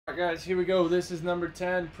Alright guys, here we go. This is number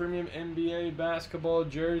 10, premium NBA basketball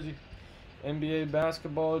jersey. NBA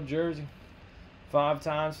basketball jersey. 5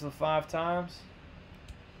 times for the 5 times.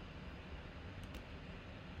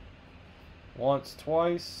 Once,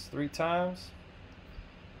 twice, 3 times.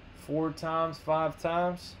 4 times, 5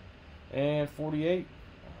 times. And 48.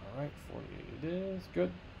 Alright, 48 it is.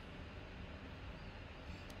 Good.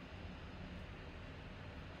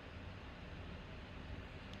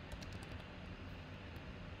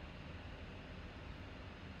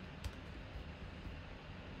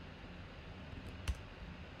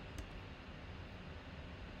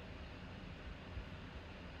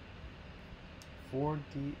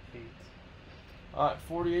 Alright,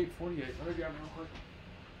 48. Let me grab it real quick.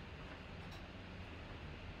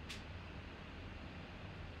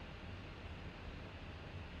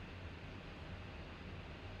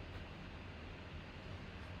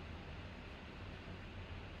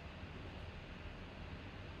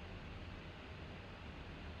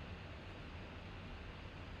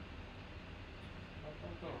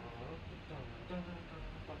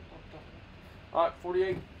 Alright,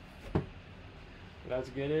 48. Let's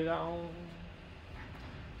get it on.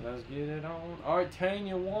 Let's get it on. Alright,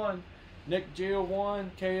 Tanya 1. Nick Jill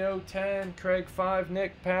 1. KO 10. Craig 5.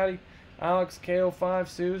 Nick, Patty, Alex, KO 5.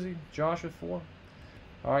 Susie, Joshua 4.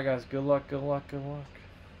 Alright guys, good luck, good luck, good luck.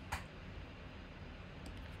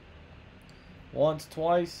 Once,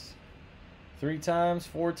 twice, 3 times,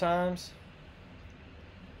 4 times,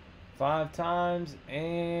 5 times,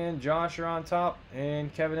 and Josh, you're on top,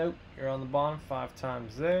 and Kevin Oak, you're on the bottom. 5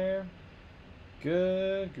 times there.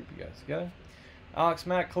 Good. Group you guys together. Alex,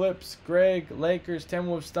 Matt, Clips, Greg, Lakers,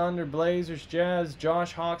 Timberwolves, Thunder, Blazers, Jazz,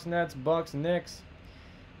 Josh, Hawks, Nets, Bucks, Knicks,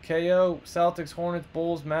 KO, Celtics, Hornets,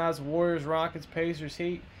 Bulls, Mavs, Warriors, Rockets, Pacers,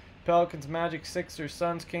 Heat, Pelicans, Magic, Sixers,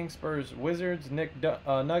 Suns, Kings, Spurs, Wizards, Nick,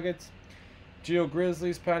 Nuggets, Gio,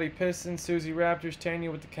 Grizzlies, Patty, Pistons, Susie, Raptors, Tanya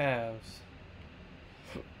with the Cavs.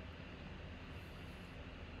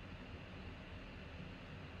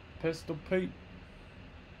 Pistol Pete.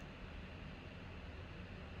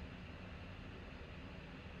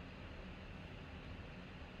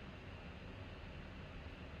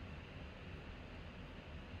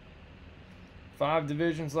 Five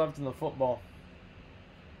divisions left in the football.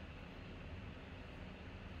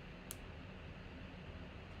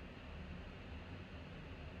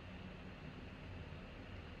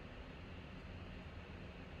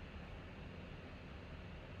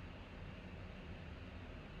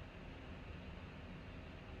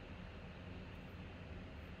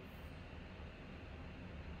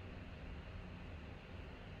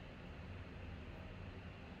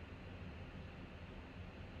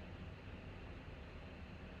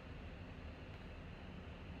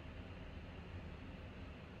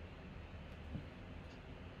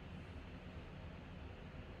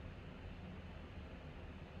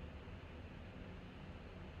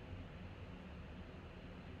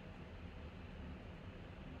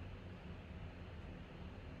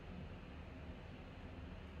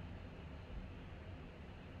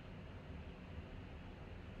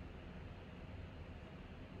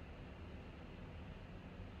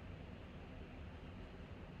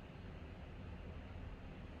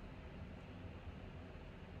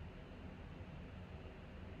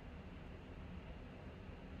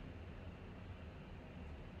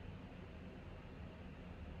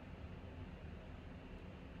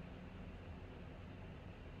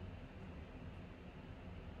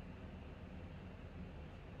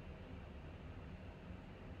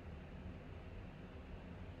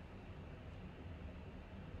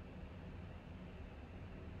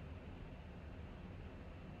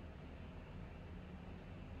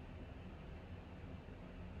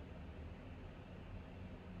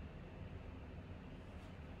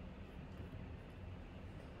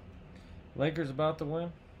 Lakers about to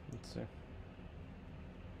win. Let's see.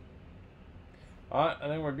 Alright, I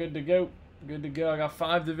think we're good to go. Good to go. I got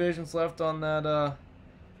 5 divisions left on that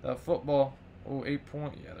that football. Oh, 8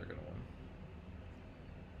 point. Yeah, they're gonna win.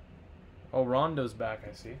 Oh, Rondo's back,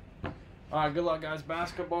 I see. Alright, good luck guys.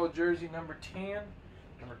 Basketball jersey number 10.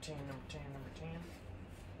 Number 10.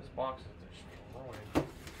 This box is destroyed.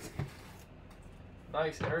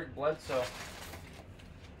 Nice, Eric Bledsoe.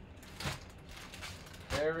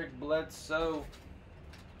 Eric Bledsoe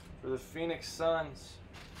for the Phoenix Suns.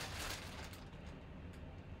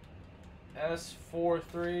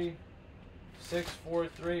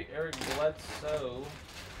 S43643, Eric Bledsoe.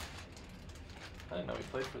 I didn't know he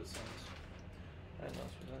played for the Suns. I didn't know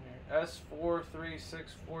this was in here.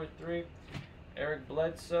 S43643, Eric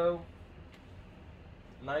Bledsoe.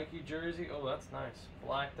 Nike jersey. Oh, that's nice.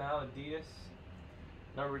 Blacked out Adidas.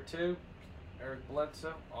 Number 2. Eric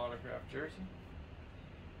Bledsoe, autograph jersey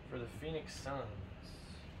for the Phoenix Suns.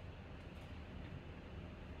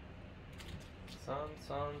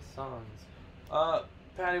 Suns.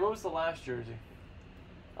 Patty, what was the last jersey?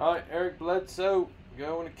 Alright, Eric Bledsoe,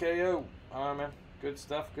 going to KO. Alright, man. Good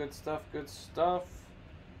stuff, good stuff, good stuff.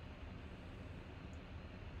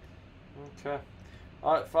 Okay.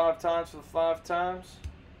 Alright, 5 times for the 5 times.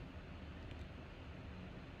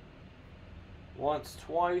 Once,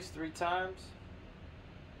 twice, 3 times.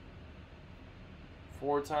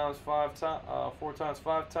 4 times, 5 times. 4 times,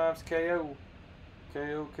 5 times. KO.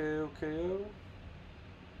 KO, KO, KO.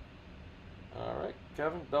 Alright,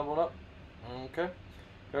 Kevin, doubled up. Okay.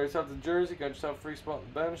 Got yourself the jersey, got yourself a free spot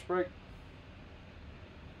in the bonus break.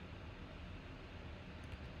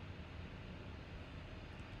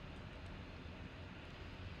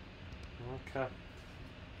 Okay.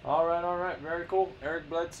 Alright, very cool. Eric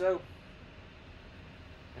Bledsoe.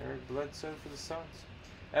 Eric Bledsoe for the Suns.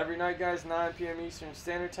 Every night, guys, 9 p.m. Eastern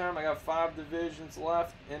Standard Time. I got 5 divisions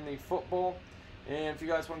left in the football. And if you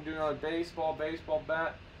guys want to do another baseball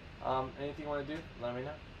bat, anything you want to do, let me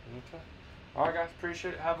know. Okay. Alright, guys,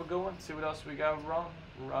 appreciate it. Have a good one. See what else we got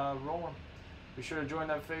rolling. Be sure to join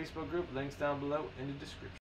that Facebook group. Links down below in the description.